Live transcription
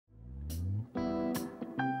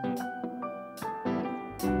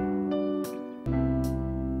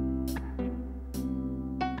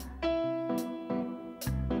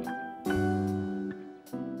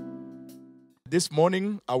this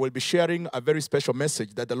morning I will be sharing a very special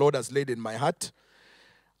message that the Lord has laid in my heart.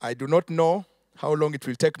 I do not know how long it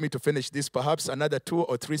will take me to finish this, perhaps another 2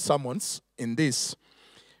 or 3 sermons in this.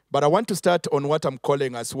 But I want to start on what I'm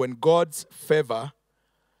calling as when God's favor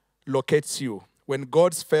locates you. When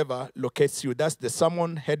God's favor locates you. That's the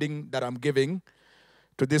sermon heading that I'm giving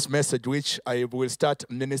to this message, which I will start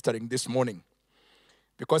ministering this morning.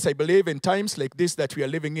 Because I believe in times like this that we are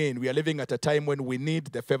living in, we are living at a time when we need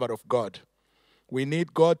the favor of God. We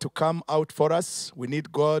need God to come out for us. We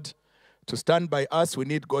need God to stand by us. We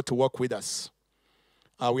need God to walk with us.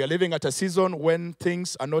 We are living at a season when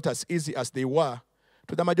things are not as easy as they were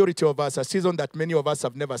to the majority of us, a season that many of us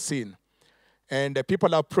have never seen. And people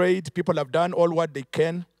have prayed, people have done all what they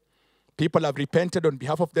can. People have repented on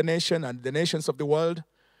behalf of the nation and the nations of the world.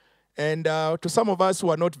 And to some of us who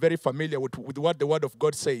are not very familiar with what the Word of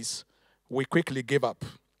God says, we quickly give up.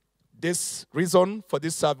 This reason for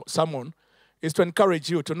this sermon is to encourage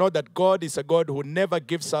you to know that God is a God who never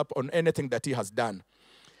gives up on anything that He has done.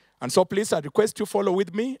 And so please, I request you follow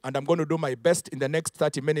with me, and I'm going to do my best in the next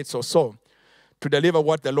 30 minutes or so to deliver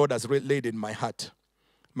what the Lord has laid in my heart.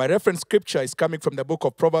 My reference scripture is coming from the book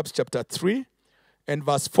of Proverbs chapter 3 and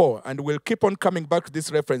verse 4. And we'll keep on coming back to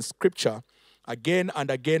this reference scripture again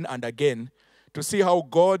and again and again to see how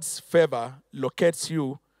God's favor locates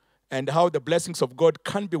you and how the blessings of God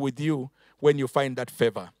can be with you when you find that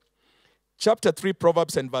favor. Chapter 3,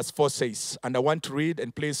 Proverbs and verse 4 says, and I want to read,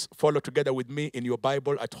 and please follow together with me in your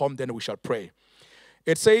Bible at home, then we shall pray.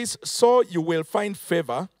 It says, so you will find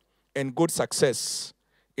favor and good success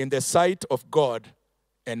in the sight of God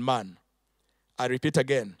and man. I repeat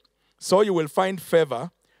again. So you will find favor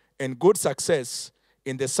and good success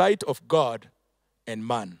in the sight of God and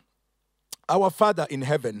man. Our Father in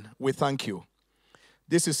heaven, we thank you.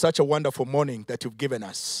 This is such a wonderful morning that you've given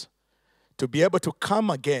us to be able to come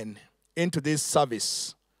again into this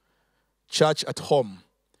service, church at home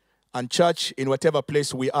and church in whatever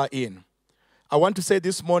place we are in. I want to say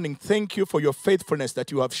this morning, thank you for your faithfulness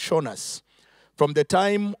that you have shown us. From the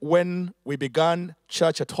time when we began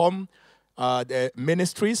church at home, the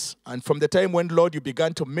ministries, and from the time when, Lord, you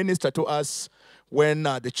began to minister to us when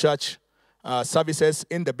the church services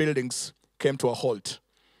in the buildings came to a halt.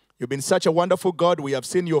 You've been such a wonderful God. We have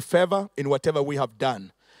seen your favor in whatever we have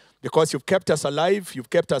done because you've kept us alive,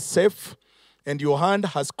 you've kept us safe, and your hand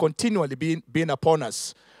has continually been upon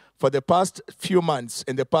us for the past few months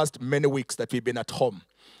and the past many weeks that we've been at home.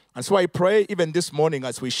 And so I pray even this morning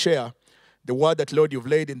as we share the word that, Lord, you've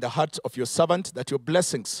laid in the heart of your servant, that your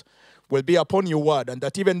blessings will be upon your word, and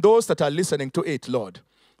that even those that are listening to it, Lord,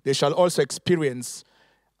 they shall also experience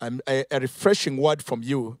a refreshing word from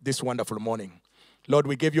you this wonderful morning. Lord,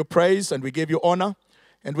 we give you praise and we give you honor,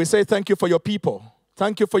 and we say thank you for your people.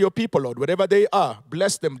 Thank you for your people, Lord. Wherever they are,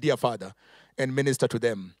 bless them, dear Father, and minister to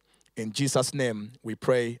them. In Jesus' name we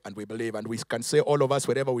pray and we believe, and we can say all of us,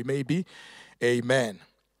 wherever we may be, amen.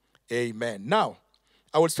 Amen. Now,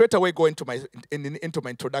 I will straight away go into my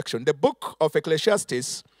introduction. The book of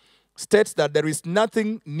Ecclesiastes states that there is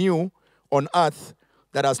nothing new on earth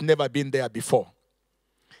that has never been there before.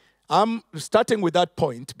 I'm starting with that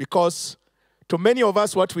point because to many of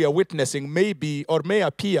us, what we are witnessing may be or may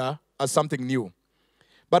appear as something new.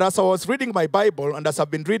 But as I was reading my Bible, and as I've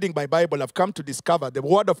been reading my Bible, I've come to discover the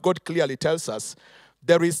Word of God clearly tells us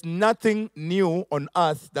there is nothing new on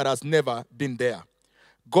earth that has never been there.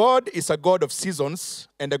 God is a God of seasons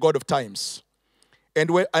and a God of times. And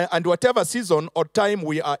whatever season or time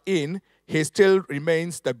we are in, He still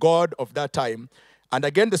remains the God of that time. And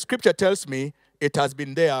again, the scripture tells me it has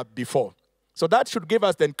been there before. So that should give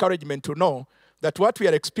us the encouragement to know that what we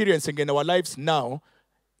are experiencing in our lives now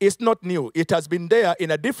is not new. It has been there in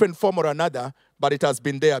a different form or another, but it has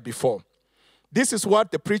been there before. This is what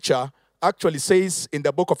the preacher actually says in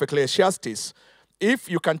the book of Ecclesiastes. If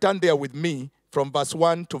you can turn there with me from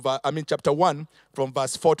chapter 1, from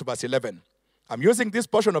verse 4 to verse 11. I'm using this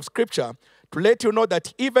portion of scripture to let you know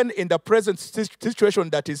that even in the present situation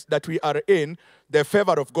that we are in, the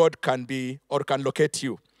favor of God can be or can locate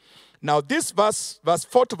you. Now this verse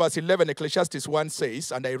 4 to verse 11, Ecclesiastes 1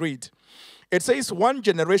 says, and I read, it says, one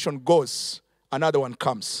generation goes, another one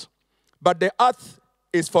comes. But the earth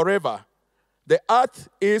is forever. The earth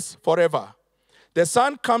is forever. The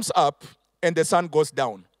sun comes up and the sun goes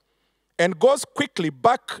down and goes quickly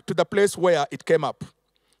back to the place where it came up.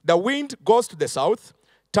 The wind goes to the south,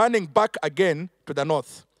 turning back again to the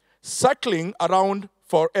north, circling around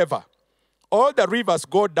forever. All the rivers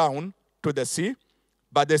go down to the sea,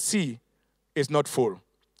 but the sea is not full.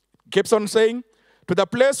 Keeps on saying, to the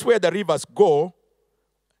place where the rivers go,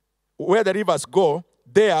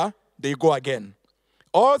 there they go again.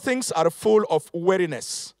 All things are full of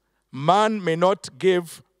weariness. Man may not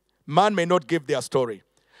give their story.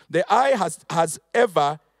 The eye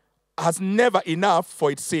has never enough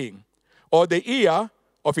for its seeing, or the ear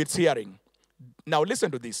of its hearing. Now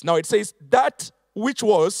listen to this. Now it says, that which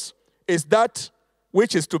was is that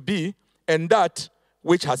which is to be, and that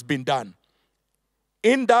which has been done,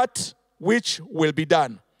 in that which will be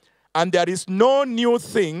done. And there is no new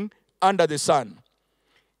thing under the sun.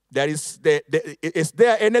 Is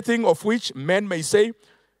there anything of which men may say,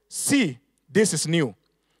 see, this is new?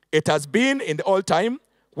 It has been in the old time,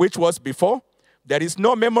 which was before. There is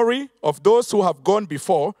no memory of those who have gone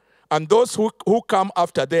before, and those who come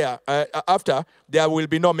after there will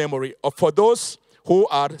be no memory for those who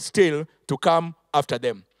are still to come after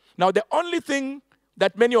them. Now, the only thing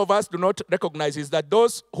that many of us do not recognize is that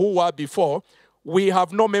those who were before, we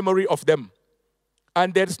have no memory of them.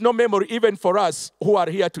 And there is no memory even for us who are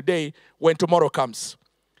here today when tomorrow comes.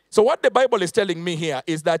 So what the Bible is telling me here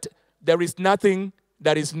is that there is nothing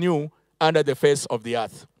that is new under the face of the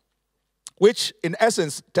earth. Which in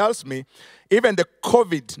essence tells me even the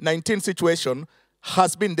COVID-19 situation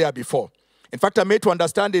has been there before. In fact, I'm made to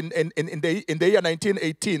understand in the year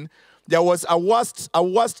 1918, there was a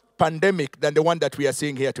worse pandemic than the one that we are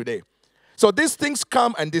seeing here today. So these things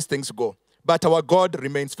come and these things go. But our God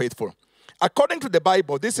remains faithful. According to the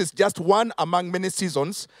Bible, this is just one among many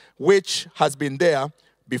seasons which has been there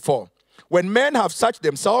before. When men have searched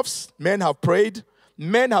themselves, men have prayed,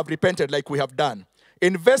 men have repented like we have done,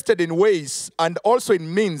 invested in ways and also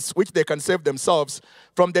in means which they can save themselves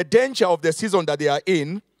from the danger of the season that they are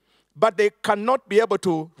in, but they cannot be able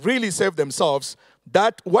to really save themselves.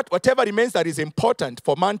 That whatever remains that is important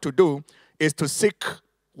for man to do is to seek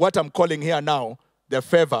what I'm calling here now the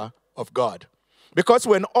favor of God. Because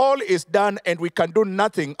when all is done and we can do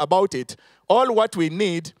nothing about it, all what we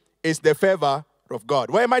need is the favor of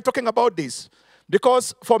God. Why am I talking about this?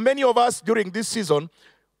 Because for many of us during this season,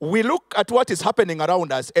 we look at what is happening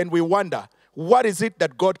around us and we wonder, what is it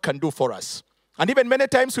that God can do for us? And even many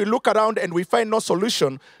times we look around and we find no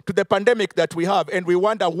solution to the pandemic that we have, and we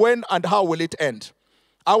wonder when and how will it end.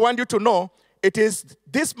 I want you to know it is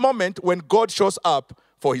this moment when God shows up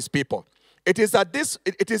for his people. It is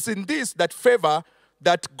in this that favor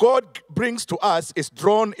that God brings to us is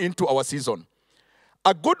drawn into our season.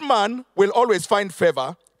 A good man will always find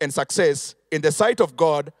favor and success in the sight of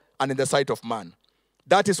God and in the sight of man.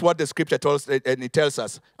 That is what the scripture tells, and it tells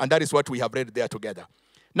us, and that is what we have read there together.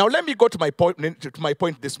 Now let me go to my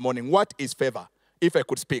point this morning. What is favor, if I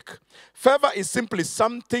could speak? Favor is simply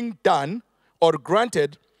something done or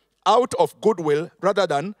granted out of goodwill rather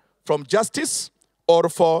than from justice or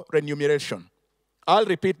for remuneration. I'll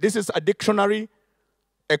repeat, this is a dictionary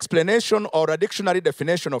explanation or a dictionary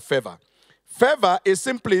definition of favor. Favor is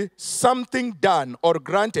simply something done or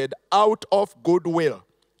granted out of goodwill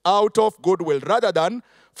rather than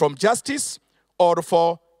from justice or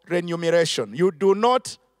for remuneration. You do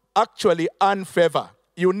not actually earn favor.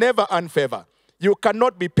 You never earn favor. You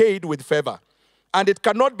cannot be paid with favor. And it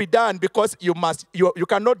cannot be done because you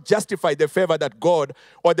cannot justify the favor that God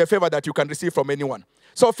or the favor that you can receive from anyone.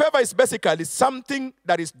 So favor is basically something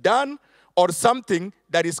that is done or something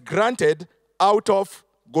that is granted out of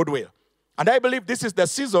goodwill. And I believe this is the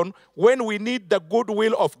season when we need the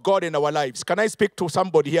goodwill of God in our lives. Can I speak to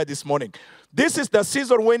somebody here this morning? This is the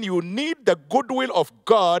season when you need the goodwill of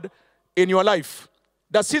God in your life.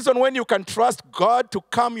 The season when you can trust God to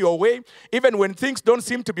come your way, even when things don't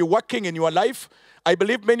seem to be working in your life. I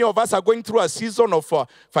believe many of us are going through a season of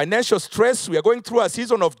financial stress. We are going through a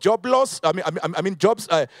season of job loss.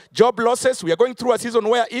 Job losses. We are going through a season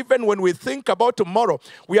where even when we think about tomorrow,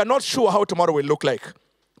 we are not sure how tomorrow will look like.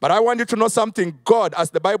 But I want you to know something. God, as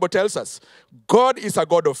the Bible tells us, God is a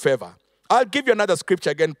God of favor. I'll give you another scripture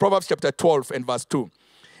again, Proverbs chapter 12 and verse 2.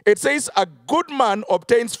 It says, a good man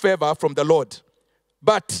obtains favor from the Lord,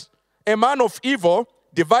 but a man of evil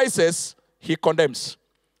devices he condemns.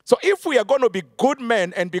 So if we are going to be good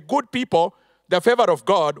men and be good people, the favor of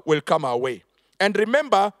God will come our way. And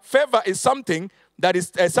remember, favor is something that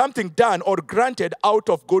is something done or granted out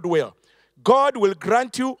of goodwill. God will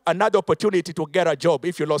grant you another opportunity to get a job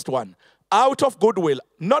if you lost one. Out of goodwill,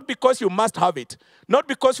 not because you must have it, not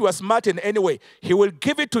because you are smart in any way. He will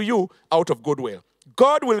give it to you out of goodwill.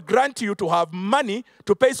 God will grant you to have money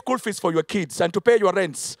to pay school fees for your kids and to pay your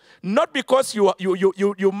rents, not because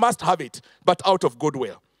you must have it, but out of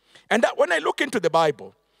goodwill. And that when I look into the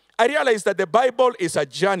Bible, I realize that the Bible is a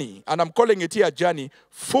journey, and I'm calling it here a journey,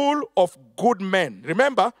 full of good men.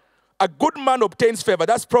 Remember, a good man obtains favor.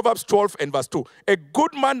 That's Proverbs 12 and verse 2. A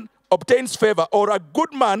good man obtains favor, or a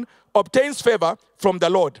good man obtains favor from the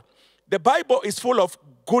Lord. the Bible is full of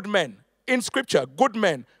good men. In Scripture, good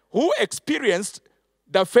men who experienced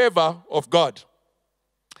the favor of God.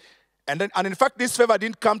 And in fact, this favor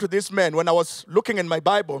didn't come to these men. When I was looking in my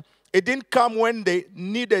Bible, it didn't come when they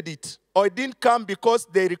needed it, or it didn't come because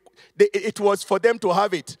it was for them to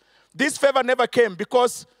have it. This favor never came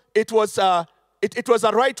because it was a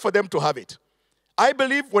right for them to have it. I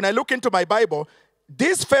believe when I look into my Bible,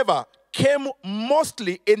 this favor came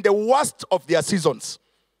mostly in the worst of their seasons.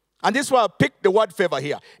 And this is why I picked the word favor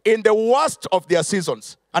here. In the worst of their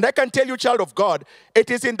seasons. And I can tell you, child of God,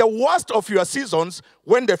 it is in the worst of your seasons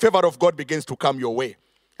when the favor of God begins to come your way.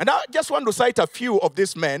 And I just want to cite a few of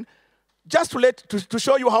these men, just to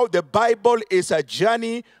show you how the Bible is a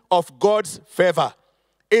journey of God's favor.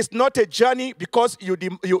 It's not a journey because you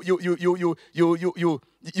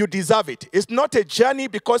deserve it. It's not a journey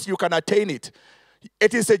because you can attain it.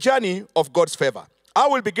 It is a journey of God's favor. I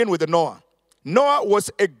will begin with Noah. Noah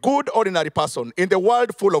was a good, ordinary person in the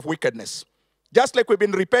world full of wickedness. Just like we've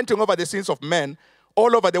been repenting over the sins of men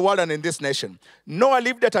all over the world and in this nation. Noah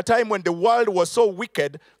lived at a time when the world was so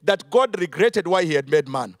wicked that God regretted why he had made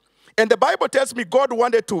man. And the Bible tells me God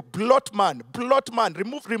wanted to blot man,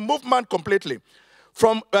 remove man completely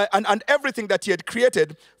from and everything that he had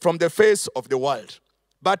created from the face of the world.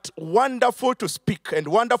 But wonderful to speak and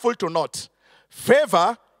wonderful to note,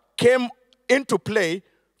 favor came into play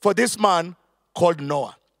for this man called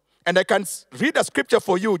Noah. And I can read a scripture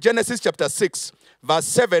for you, Genesis chapter 6, verse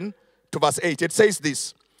 7 to verse 8. It says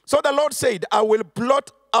this: So the Lord said, I will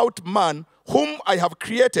blot out man whom I have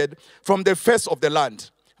created from the face of the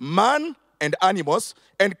land, man and animals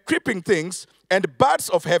and creeping things and birds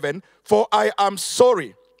of heaven, for I am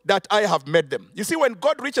sorry that I have made them. You see, when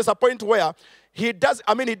God reaches a point where he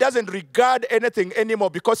doesn't regard anything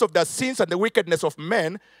anymore because of the sins and the wickedness of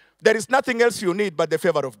men, there is nothing else you need but the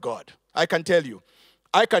favor of God. I can tell you.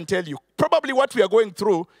 Probably what we are going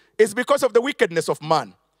through is because of the wickedness of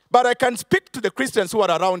man. But I can speak to the Christians who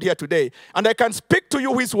are around here today, and I can speak to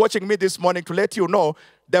you who is watching me this morning to let you know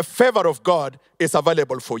the favor of God is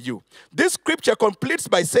available for you. This scripture completes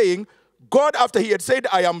by saying, God, after he had said,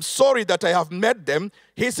 I am sorry that I have made them,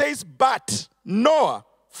 he says, but Noah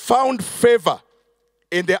found favor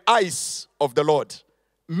in the eyes of the Lord.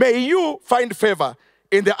 May you find favor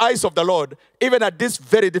in the eyes of the Lord, even at this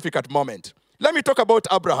very difficult moment. Let me talk about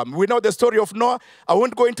Abraham. We know the story of Noah. I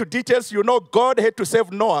won't go into details. You know, God had to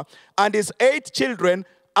save Noah and his 8 children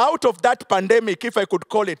out of that pandemic, if I could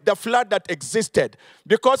call it, the flood that existed,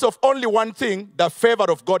 because of only one thing, the favor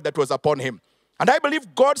of God that was upon him. And I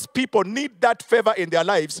believe God's people need that favor in their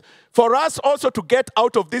lives. For us also to get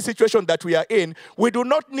out of this situation that we are in, we do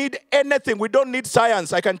not need anything. We don't need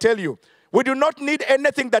science, I can tell you. We do not need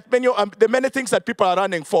anything that the many things that people are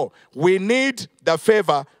running for. We need the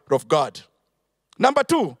favor of God. Number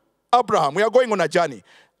 2, Abraham. We are going on a journey.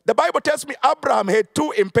 The Bible tells me Abraham had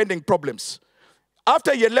 2 impending problems.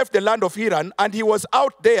 After he had left the land of Haran and he was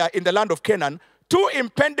out there in the land of Canaan, 2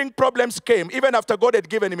 impending problems came even after God had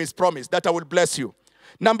given him his promise that I will bless you.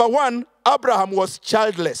 Number 1, Abraham was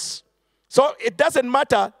childless. So it doesn't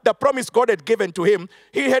matter the promise God had given to him.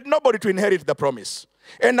 He had nobody to inherit the promise.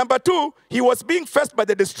 And number 2, he was being faced by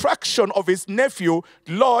the destruction of his nephew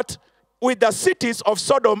Lot with the cities of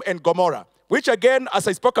Sodom and Gomorrah, which again, as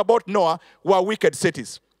I spoke about Noah, were wicked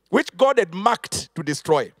cities, which God had marked to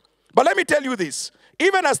destroy. But let me tell you this.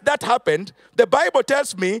 Even as that happened, the Bible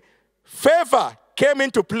tells me favor came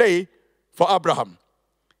into play for Abraham.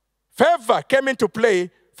 Favor came into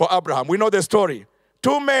play for Abraham. We know the story.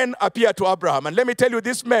 2 men appeared to Abraham. And let me tell you,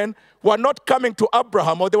 these men were not coming to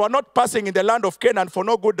Abraham, or they were not passing in the land of Canaan for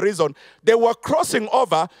no good reason. They were crossing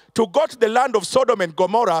over to go to the land of Sodom and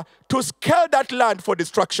Gomorrah to scale that land for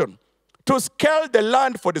destruction. To scale the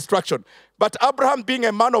land for destruction. But Abraham, being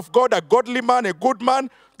a man of God, a godly man, a good man,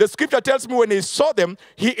 the scripture tells me when he saw them,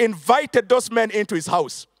 he invited those men into his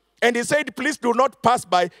house. And he said, please do not pass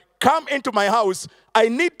by. Come into my house. I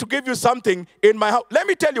need to give you something in my house. Let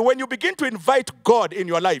me tell you, when you begin to invite God in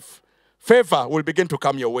your life, favor will begin to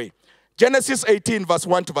come your way. Genesis 18, verse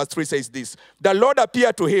 1 to verse 3 says this: The Lord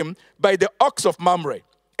appeared to him by the oaks of Mamre,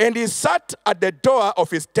 and he sat at the door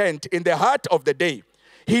of his tent in the heart of the day.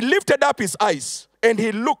 He lifted up his eyes, and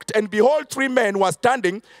he looked, and behold, 3 men were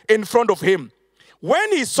standing in front of him.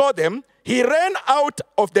 When he saw them, he ran out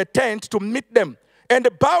of the tent to meet them, and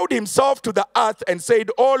bowed himself to the earth and said,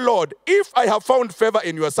 O Lord, if I have found favor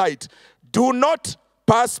in your sight, do not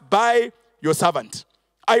pass by your servant.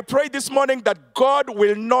 I pray this morning that God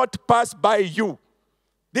will not pass by you.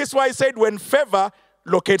 This is why I said when favor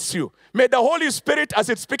locates you, may the Holy Spirit, as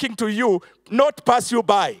it's speaking to you, not pass you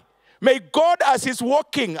by. May God, as he's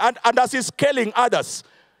walking and as he's scaling others,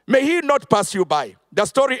 may he not pass you by. The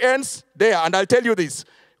story ends there, and I'll tell you this.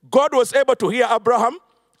 God was able to hear Abraham,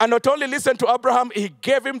 and not only listen to Abraham, he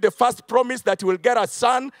gave him the first promise that he will get a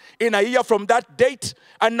son in a year from that date.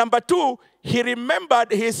 And number two, he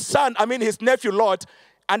remembered his son, his nephew Lot.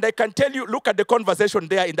 And I can tell you, look at the conversation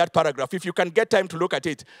there in that paragraph, if you can get time to look at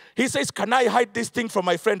it. He says, can I hide this thing from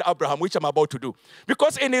my friend Abraham, which I'm about to do?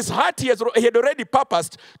 Because in his heart, he had already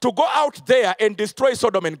purposed to go out there and destroy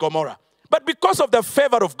Sodom and Gomorrah. But because of the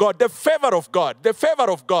favor of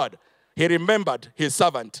God, he remembered his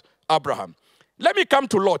servant, Abraham. Let me come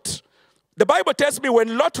to Lot. The Bible tells me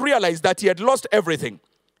when Lot realized that he had lost everything,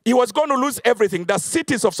 he was going to lose everything, the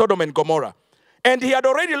cities of Sodom and Gomorrah. And he had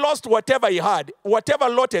already lost whatever he had, whatever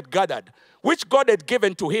Lot had gathered, which God had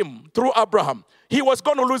given to him through Abraham. He was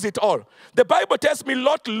going to lose it all. The Bible tells me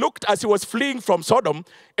Lot looked as he was fleeing from Sodom,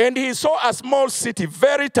 and he saw a small city,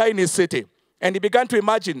 very tiny city. And he began to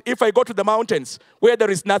imagine, if I go to the mountains where there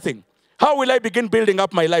is nothing, how will I begin building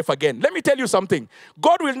up my life again? Let me tell you something.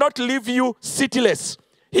 God will not leave you cityless.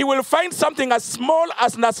 He will find something as small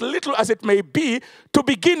and as little as it may be to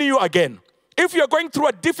begin you again. If you're going through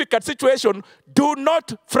a difficult situation, do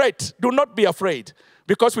not fret. Do not be afraid.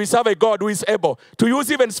 Because we serve a God who is able to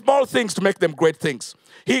use even small things to make them great things.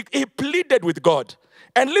 He pleaded with God.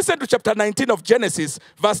 And listen to chapter 19 of Genesis,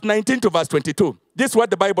 verse 19 to verse 22. This is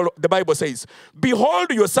what the Bible says.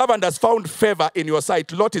 Behold, your servant has found favor in your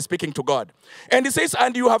sight. Lot is speaking to God. And he says,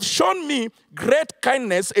 and you have shown me great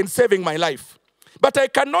kindness in saving my life. But I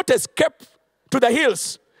cannot escape to the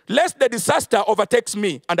hills, lest the disaster overtakes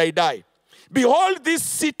me and I die. Behold, this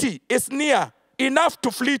city is near enough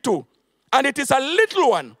to flee to, and it is a little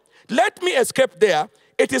one. Let me escape there.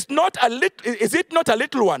 Is it not a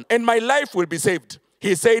little one, and my life will be saved?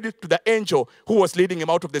 He said to the angel who was leading him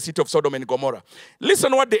out of the city of Sodom and Gomorrah.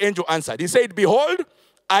 Listen what the angel answered. He said, behold,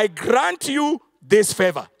 I grant you this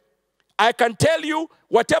favor. I can tell you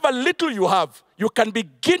whatever little you have, you can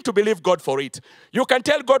begin to believe God for it. You can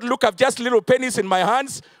tell God, look, I've just little pennies in my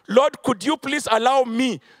hands. Lord, could you please allow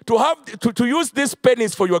me to use these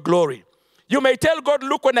pennies for your glory? You may tell God,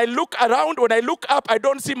 look, when I look around, when I look up, I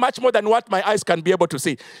don't see much more than what my eyes can be able to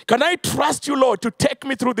see. Can I trust you, Lord, to take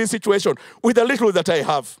me through this situation with the little that I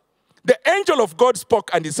have? The angel of God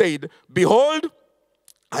spoke and he said, behold,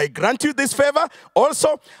 I grant you this favor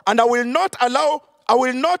also, and I will not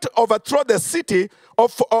overthrow the city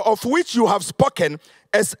of which you have spoken.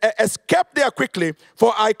 Escape there quickly,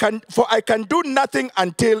 for I can do nothing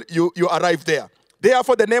until you arrive there.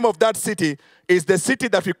 Therefore, the name of that city is the city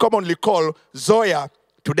that we commonly call Zoya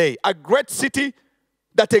today. A great city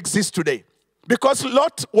that exists today. Because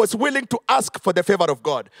Lot was willing to ask for the favor of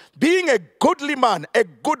God. Being a goodly man, a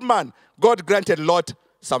good man, God granted Lot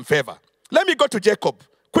some favor. Let me go to Jacob.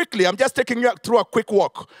 Quickly, I'm just taking you through a quick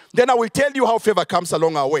walk. Then I will tell you how favor comes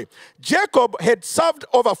along our way. Jacob had served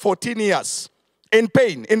over 14 years in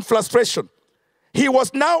pain, in frustration. He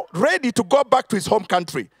was now ready to go back to his home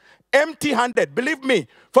country, empty-handed. Believe me,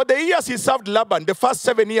 for the years he served Laban, the first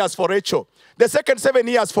 7 years for Rachel, the second 7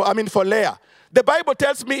 years for Leah. The Bible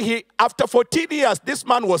tells me after 14 years, this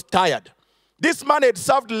man was tired. This man had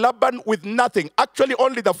served Laban with nothing, actually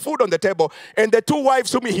only the food on the table, and the 2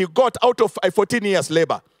 wives whom he got out of 14 years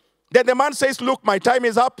labor. Then the man says, look, my time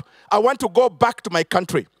is up. I want to go back to my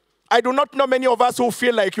country. I do not know many of us who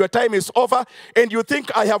feel like your time is over, and you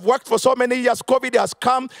think, I have worked for so many years, COVID has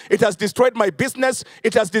come, it has destroyed my business,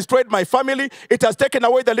 it has destroyed my family, it has taken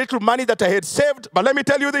away the little money that I had saved. But let me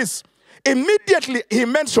tell you this, immediately he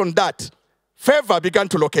mentioned that, favor began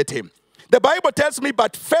to locate him. The Bible tells me,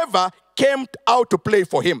 but favor came out to play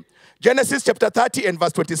for him. Genesis chapter 30 and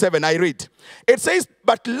verse 27, I read. It says,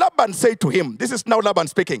 but Laban said to him, this is now Laban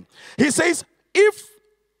speaking. He says, if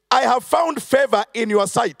I have found favor in your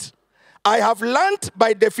sight, I have learned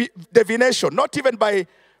by divination, not even by,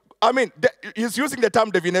 he's using the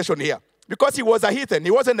term divination here. Because he was a heathen.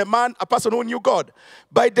 He wasn't a person who knew God.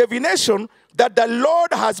 By divination, that the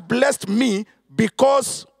Lord has blessed me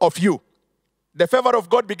because of you. The favor of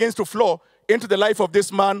God begins to flow into the life of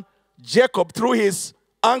this man, Jacob, through his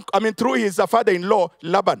father-in-law,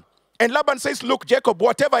 Laban. And Laban says, look, Jacob,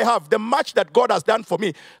 whatever I have, the much that God has done for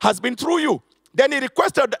me has been through you. Then he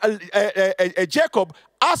requested Jacob,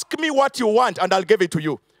 ask me what you want and I'll give it to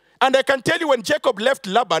you. And I can tell you when Jacob left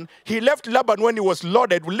Laban, he left Laban when he was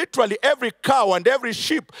loaded with literally every cow and every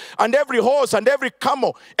sheep and every horse and every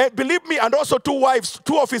camel. And believe me, and also 2 wives,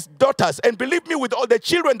 2 of his daughters. And believe me, with all the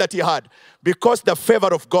children that he had, because the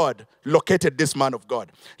favor of God located this man of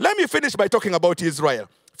God. Let me finish by talking about Israel.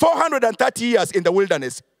 430 years in the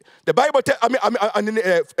wilderness. The Bible,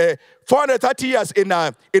 430 years in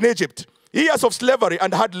Egypt. Years of slavery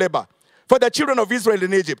and hard labor. for the children of Israel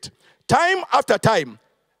in Egypt. Time after time,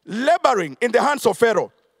 laboring in the hands of Pharaoh.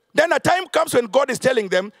 Then a time comes when God is telling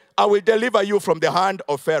them, I will deliver you from the hand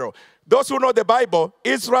of Pharaoh. Those who know the Bible,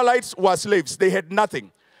 Israelites were slaves. They had nothing.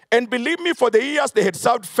 And believe me, for the years they had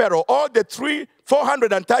served Pharaoh, all the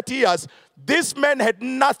 430 years, these men had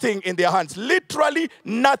nothing in their hands. Literally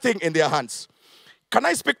nothing in their hands. Can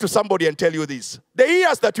I speak to somebody and tell you this? The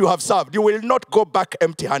years that you have served, you will not go back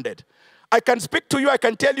empty-handed. I can speak to you, I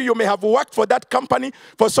can tell you, you may have worked for that company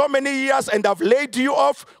for so many years and have laid you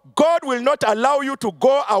off. God will not allow you to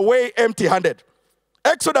go away empty-handed.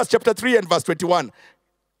 Exodus chapter 3 and verse 21.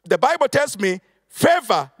 The Bible tells me,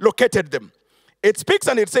 favor located them. It speaks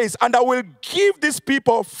and it says, and I will give these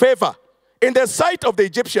people favor in the sight of the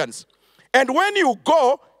Egyptians. And when you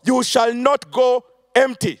go, you shall not go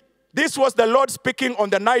empty. This was the Lord speaking on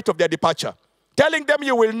the night of their departure, telling them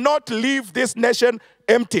you will not leave this nation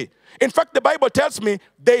empty. In fact, the Bible tells me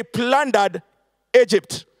they plundered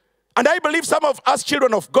Egypt. And I believe some of us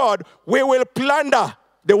children of God, we will plunder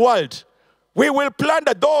the world. We will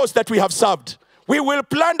plunder those that we have served. We will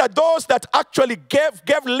plunder those that actually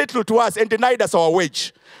gave little to us and denied us our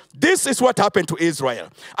wage. This is what happened to Israel.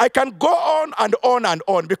 I can go on and on and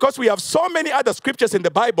on because we have so many other scriptures in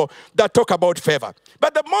the Bible that talk about favor.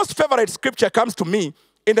 But the most favorite scripture comes to me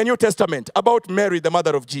in the New Testament about Mary, the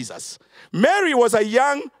mother of Jesus. Mary was a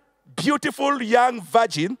young, beautiful young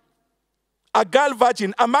virgin, a girl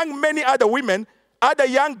virgin, among many other women, other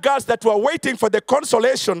young girls that were waiting for the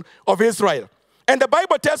consolation of Israel. And the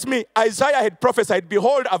Bible tells me Isaiah had prophesied,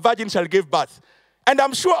 behold, a virgin shall give birth. And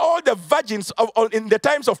I'm sure all the virgins in the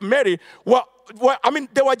times of Mary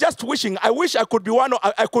they were just wishing, I wish I could be one, or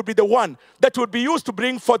I could be the one that would be used to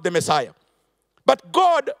bring forth the Messiah. But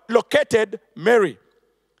God located Mary.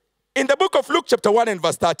 In the book of Luke chapter 1 and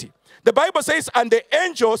verse 30, the Bible says, and the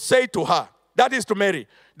angel said to her, that is to Mary,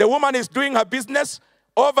 the woman is doing her business,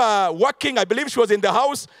 working, I believe she was in the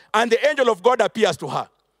house, and the angel of God appears to her.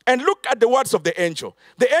 And look at the words of the angel.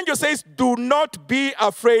 The angel says, do not be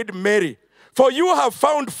afraid, Mary, for you have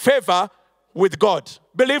found favor with God.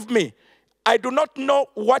 Believe me, I do not know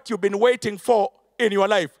what you've been waiting for in your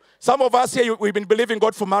life. Some of us here, we've been believing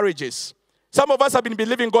God for marriages. Some of us have been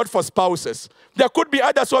believing God for spouses. There could be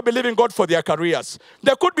others who are believing God for their careers.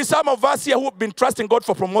 There could be some of us here who have been trusting God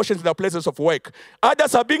for promotions in their places of work.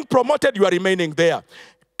 Others are being promoted, you are remaining there.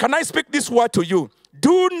 Can I speak this word to you?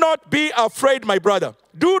 Do not be afraid, my brother.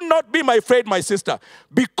 Do not be afraid, my sister,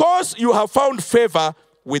 because you have found favor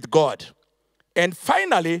with God. And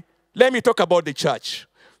finally, let me talk about the church.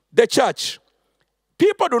 The church.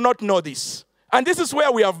 People do not know this. And this is where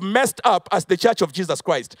we have messed up as the church of Jesus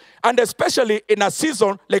Christ. And especially in a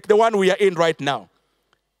season like the one we are in right now.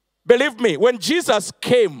 Believe me, when Jesus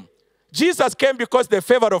came because the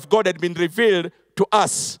favor of God had been revealed to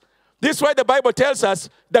us. This is why the Bible tells us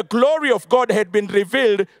the glory of God had been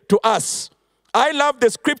revealed to us. I love the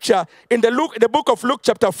scripture in the book of Luke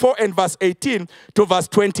chapter 4 and verse 18 to verse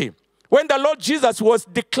 20. When the Lord Jesus was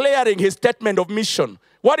declaring his statement of mission,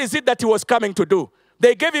 what is it that he was coming to do?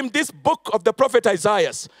 They gave him this book of the prophet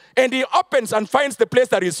Isaiah, and he opens and finds the place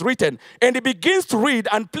that is written, and he begins to read,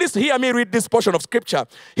 and please hear me read this portion of scripture.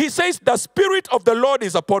 He says, the Spirit of the Lord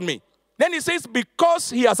is upon me. Then he says, because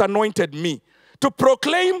he has anointed me to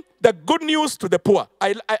proclaim the good news to the poor.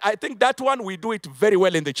 I think that one we do it very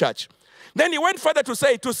well in the church. Then he went further to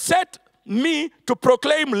say, to set me to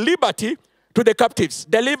proclaim liberty to the captives,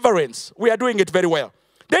 deliverance. We are doing it very well.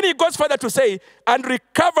 Then he goes further to say, and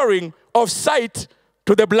recovering of sight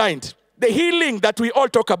to the blind. The healing that we all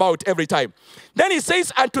talk about every time. Then he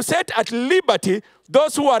says, and to set at liberty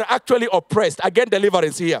those who are actually oppressed. Again,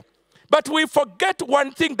 deliverance here. But we forget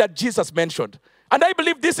one thing that Jesus mentioned. And I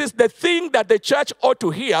believe this is the thing that the church ought to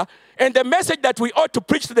hear, and the message that we ought to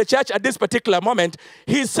preach to the church at this particular moment.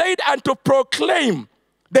 He said, and to proclaim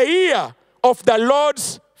the year of the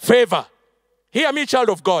Lord's favor. Hear me, child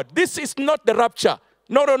of God. This is not the rapture.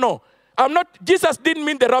 No. Jesus didn't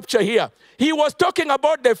mean the rapture here. He was talking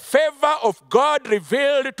about the favor of God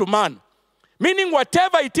revealed to man. Meaning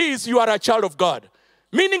whatever it is, you are a child of God.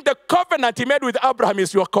 Meaning the covenant he made with Abraham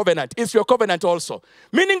is your covenant. It's your covenant also.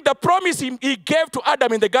 Meaning the promise he gave to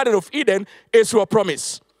Adam in the Garden of Eden is your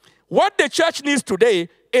promise. What the church needs today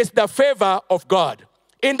is the favor of God.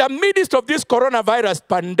 In the midst of this coronavirus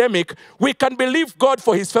pandemic, we can believe God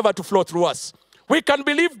for his favor to flow through us. We can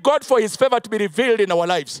believe God for his favor to be revealed in our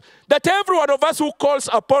lives. That every one of us who calls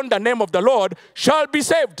upon the name of the Lord shall be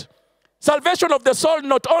saved. Salvation of the soul,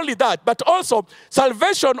 not only that, but also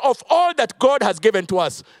salvation of all that God has given to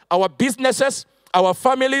us. Our businesses, our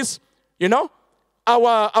families,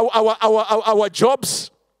 our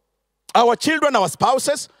jobs, our children, our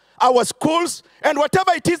spouses, our schools, and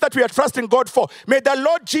whatever it is that we are trusting God for. May the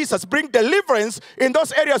Lord Jesus bring deliverance in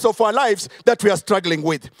those areas of our lives that we are struggling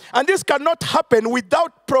with. And this cannot happen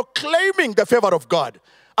without proclaiming the favor of God.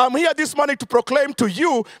 I'm here this morning to proclaim to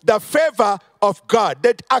you the favor of God,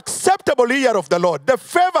 the acceptable year of the Lord, the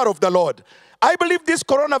favor of the Lord. I believe this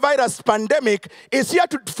coronavirus pandemic is here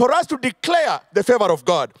for us to declare the favor of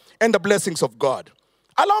God and the blessings of God.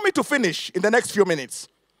 Allow me to finish in the next few minutes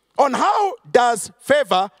on how does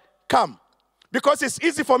favor come. Because it's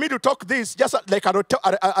easy for me to talk this just like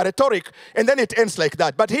a rhetoric, and then it ends like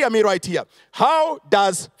that. But hear me right here. How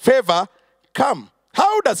does favor come?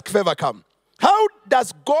 How does favor come?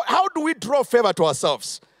 How do we draw favor to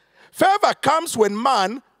ourselves? Favor comes when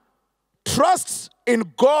man trusts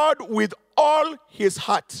in God with all his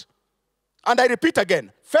heart. And I repeat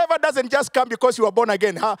again, favor doesn't just come because you were born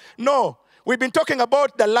again. Huh? No, we've been talking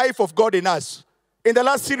about the life of God in us in the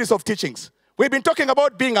last series of teachings. We've been talking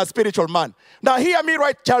about being a spiritual man. Now hear me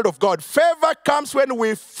right, child of God. Favor comes when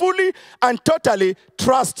we fully and totally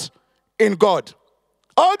trust in God.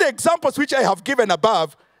 All the examples which I have given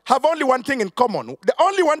above have only one thing in common. The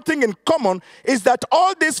only one thing in common is that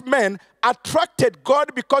all these men attracted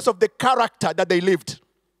God because of the character that they lived.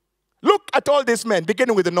 Look at all these men,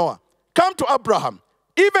 beginning with Noah. Come to Abraham.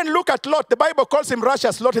 Even look at Lot. The Bible calls him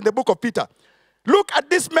righteous Lot in the book of Peter. Look at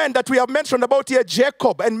this man that we have mentioned about here,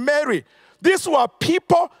 Jacob and Mary. These were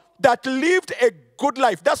people that lived a good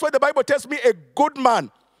life. That's why the Bible tells me a good man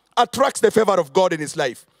attracts the favor of God in his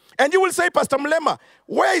life. And you will say, Pastor Mulema,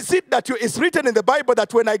 where is it that it's written in the Bible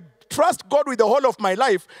that when I trust God with the whole of my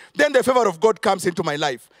life, then the favor of God comes into my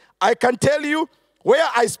life? I can tell you where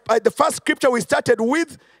the first scripture we started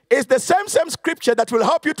with is the same scripture that will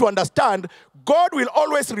help you to understand God will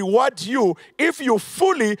always reward you if you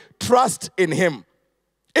fully trust in him.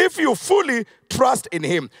 If you fully trust in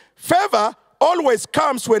him. Favor always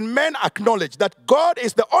comes when men acknowledge that God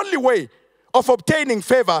is the only way of obtaining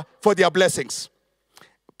favor for their blessings.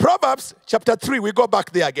 Proverbs chapter 3, we go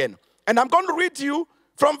back there again. And I'm going to read you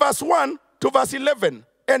from verse 1 to verse 11.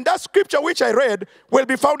 And that scripture which I read will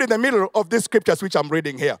be found in the middle of these scriptures which I'm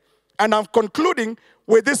reading here. And I'm concluding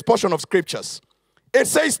with this portion of scriptures. It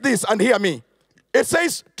says this, and hear me. It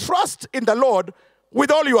says, trust in the Lord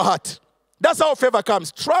with all your heart. That's how favor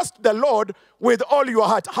comes. Trust the Lord with all your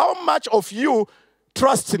heart. How much of you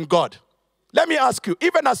trusts in God? Let me ask you,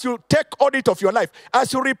 even as you take audit of your life,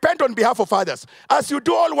 as you repent on behalf of others, as you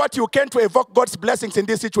do all what you can to evoke God's blessings in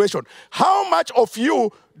this situation, how much of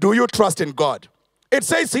you do you trust in God? It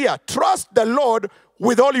says here, trust the Lord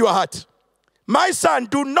with all your heart. My son,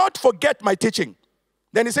 do not forget my teaching.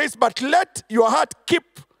 Then he says, but let your heart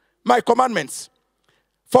keep my commandments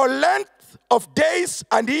for length of days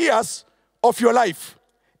and years of your life,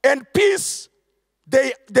 and peace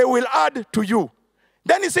they will add to you.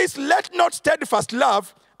 Then he says, let not steadfast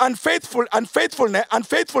love and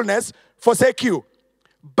faithfulness forsake you.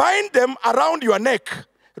 Bind them around your neck.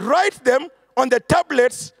 Write them on the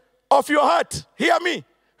tablets of your heart. Hear me.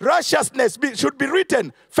 Righteousness should be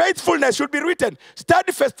written. Faithfulness should be written.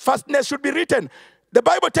 Steadfastness should be written. The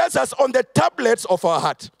Bible tells us on the tablets of our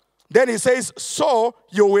heart. Then he says, so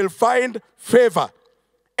you will find favor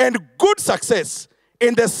and good success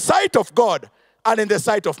in the sight of God and in the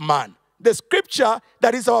sight of man. The scripture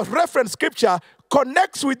that is our reference scripture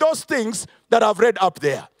connects with those things that I've read up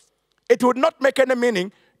there. It would not make any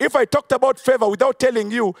meaning if I talked about favor without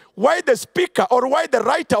telling you why the speaker or why the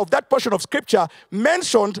writer of that portion of scripture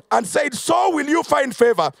mentioned and said, so will you find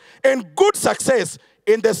favor and good success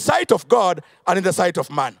in the sight of God and in the sight of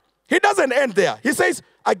man. He doesn't end there. He says,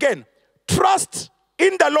 again, trust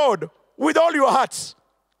in the Lord with all your hearts.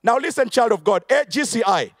 Now listen, child of God,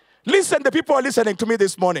 GCI. Listen, the people are listening to me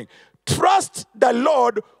this morning. Trust the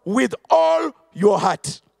Lord with all your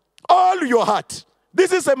heart. All your heart.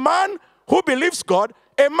 This is a man who believes God,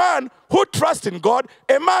 a man who trusts in God,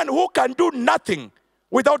 a man who can do nothing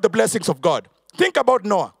without the blessings of God. Think about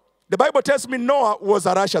Noah. The Bible tells me Noah was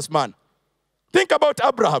a righteous man. Think about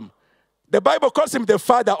Abraham. The Bible calls him the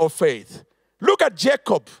father of faith. Look at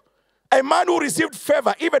Jacob, a man who received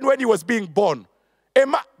favor even when he was being born.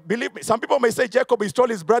 Believe me, some people may say Jacob stole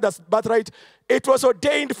his brother's birthright. It was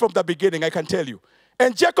ordained from the beginning, I can tell you.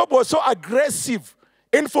 And Jacob was so aggressive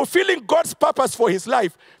in fulfilling God's purpose for his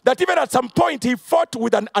life that even at some point he fought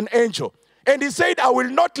with an angel. And he said, I will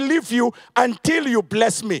not leave you until you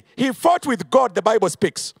bless me. He fought with God, the Bible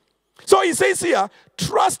speaks. So he says here,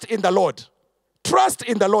 trust in the Lord. Trust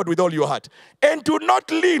in the Lord with all your heart. And do not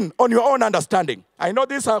lean on your own understanding. I know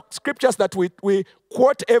these are scriptures that we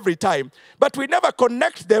quote every time, but we never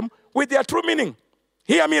connect them with their true meaning.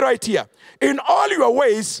 Hear me right here. In all your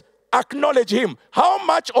ways, acknowledge him. How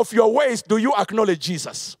much of your ways do you acknowledge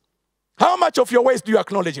Jesus? How much of your ways do you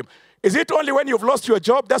acknowledge him? Is it only when you've lost your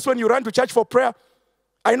job, that's when you run to church for prayer?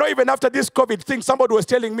 I know even after this COVID thing, somebody was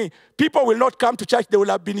telling me, people will not come to church. They will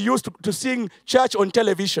have been used to seeing church on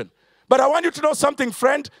television. But I want you to know something,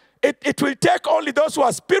 friend. It will take only those who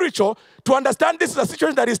are spiritual to understand this is a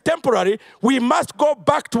situation that is temporary. We must go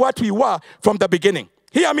back to what we were from the beginning.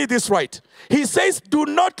 Hear me this right. He says, do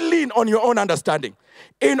not lean on your own understanding.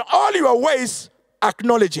 In all your ways,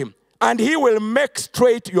 acknowledge him, and he will make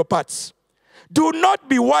straight your paths. Do not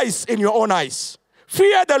be wise in your own eyes.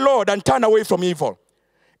 Fear the Lord and turn away from evil.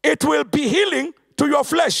 It will be healing to your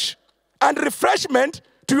flesh and refreshment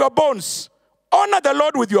to your bones. Honor the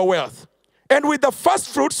Lord with your wealth and with the first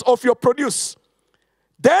fruits of your produce.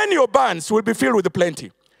 Then your barns will be filled with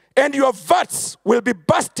plenty, and your vats will be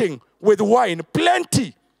bursting with wine.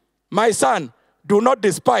 Plenty. My son, do not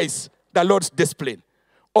despise the Lord's discipline,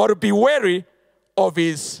 or be wary of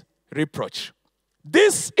his reproach.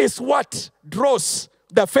 This is what draws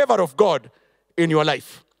the favor of God in your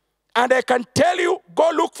life. And I can tell you,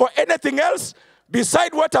 go look for anything else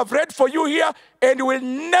beside what I've read for you here, and you will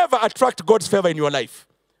never attract God's favor in your life.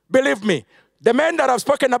 Believe me, the men that I've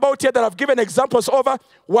spoken about here, that I've given examples over,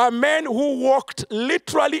 were men who walked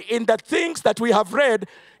literally in the things that we have read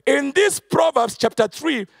in this Proverbs chapter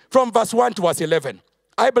 3 from verse 1 to verse 11.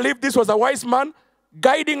 I believe this was a wise man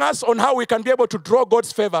guiding us on how we can be able to draw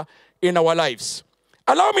God's favor in our lives.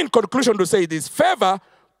 Allow me in conclusion to say this. Favor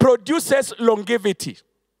produces longevity.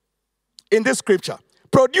 In this scripture,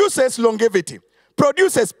 produces longevity,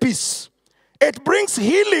 produces peace. It brings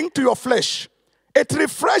healing to your flesh. It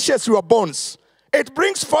refreshes your bones. It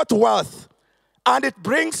brings forth wealth, and it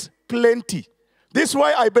brings plenty. This is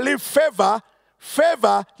why I believe favor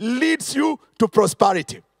leads you to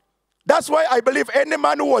prosperity. That's why I believe any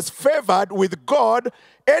man who was favored with God,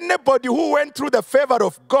 anybody who went through the favor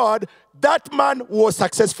of God, that man was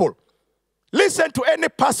successful. Listen to any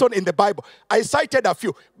person in the Bible. I cited a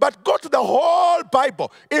few, but go to the whole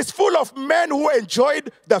Bible. It's full of men who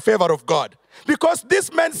enjoyed the favor of God, because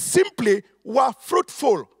these men simply were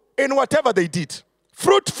fruitful in whatever they did.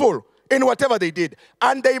 Fruitful in whatever they did.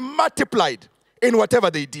 And they multiplied in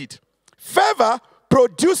whatever they did. Favor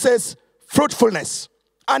produces fruitfulness,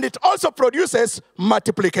 and it also produces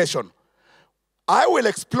multiplication. I will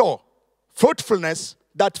explore fruitfulness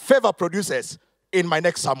that favor produces in my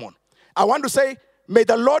next sermon. I want to say, may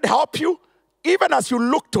the Lord help you, even as you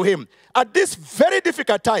look to him at this very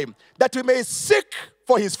difficult time, that we may seek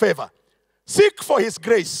for his favor. Seek for his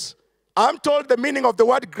grace. I'm told the meaning of the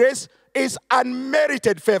word grace is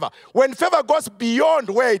unmerited favor. When favor goes beyond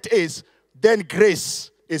where it is, then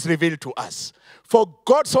grace is revealed to us. For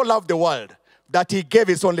God so loved the world that he gave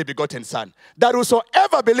his only begotten Son, that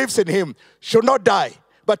whosoever believes in him should not die,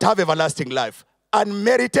 but have everlasting life.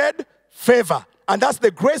 Unmerited favor. And that's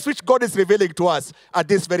the grace which God is revealing to us at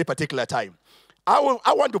this very particular time. I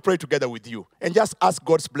want to pray together with you and just ask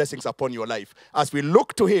God's blessings upon your life as we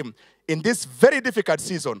look to him in this very difficult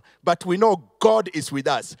season. But we know God is with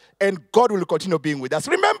us, and God will continue being with us.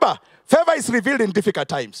 Remember, favor is revealed in difficult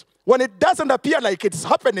times. When it doesn't appear like it's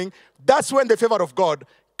happening, that's when the favor of God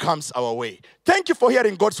comes our way. Thank you for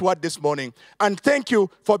hearing God's word this morning, and thank you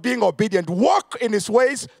for being obedient. Walk in his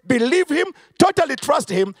ways, believe him, totally trust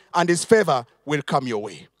him, and his favor will come your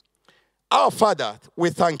way. Our Father, we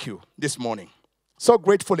thank you this morning. So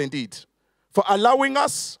grateful indeed for allowing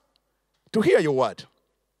us to hear your word,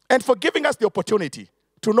 and for giving us the opportunity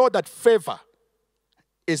to know that favor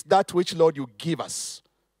is that which, Lord, you give us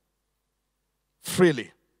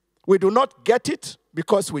freely. We do not get it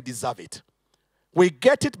because we deserve it. We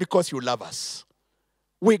get it because you love us.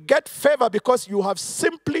 We get favor because you have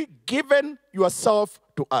simply given yourself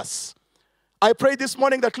to us. I pray this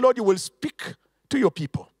morning that, Lord, you will speak to your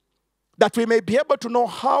people, that we may be able to know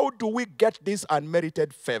how do we get this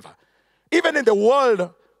unmerited favor. Even in the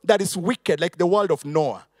world that is wicked, like the world of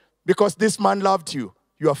Noah, because this man loved you,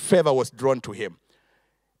 your favor was drawn to him.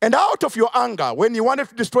 And out of your anger, when you wanted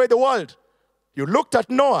to destroy the world, you looked at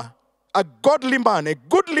Noah, a godly man, a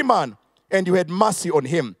goodly man, and you had mercy on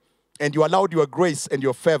him, and you allowed your grace and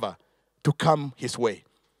your favor to come his way.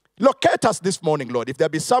 Locate us this morning, Lord. If there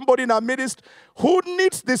be somebody in our midst who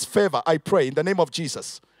needs this favor, I pray in the name of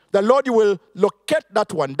Jesus, the Lord, you will locate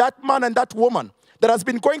that one, that man and that woman that has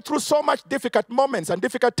been going through so much difficult moments and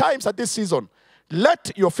difficult times at this season.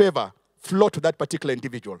 Let your favor flow to that particular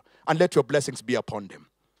individual, and let your blessings be upon them.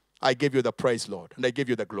 I give you the praise, Lord, and I give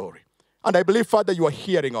you the glory. And I believe, Father, you are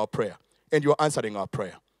hearing our prayer, and you are answering our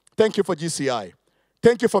prayer. Thank you for GCI.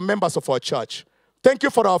 Thank you for members of our church. Thank you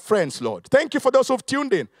for our friends, Lord. Thank you for those who've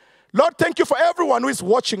tuned in. Lord, thank you for everyone who is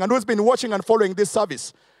watching and who has been watching and following this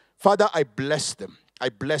service. Father, I bless them. I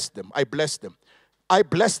bless them. I bless them. I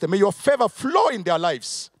bless them. May your favor flow in their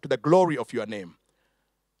lives to the glory of your name.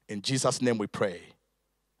 In Jesus' name we pray.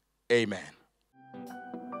 Amen.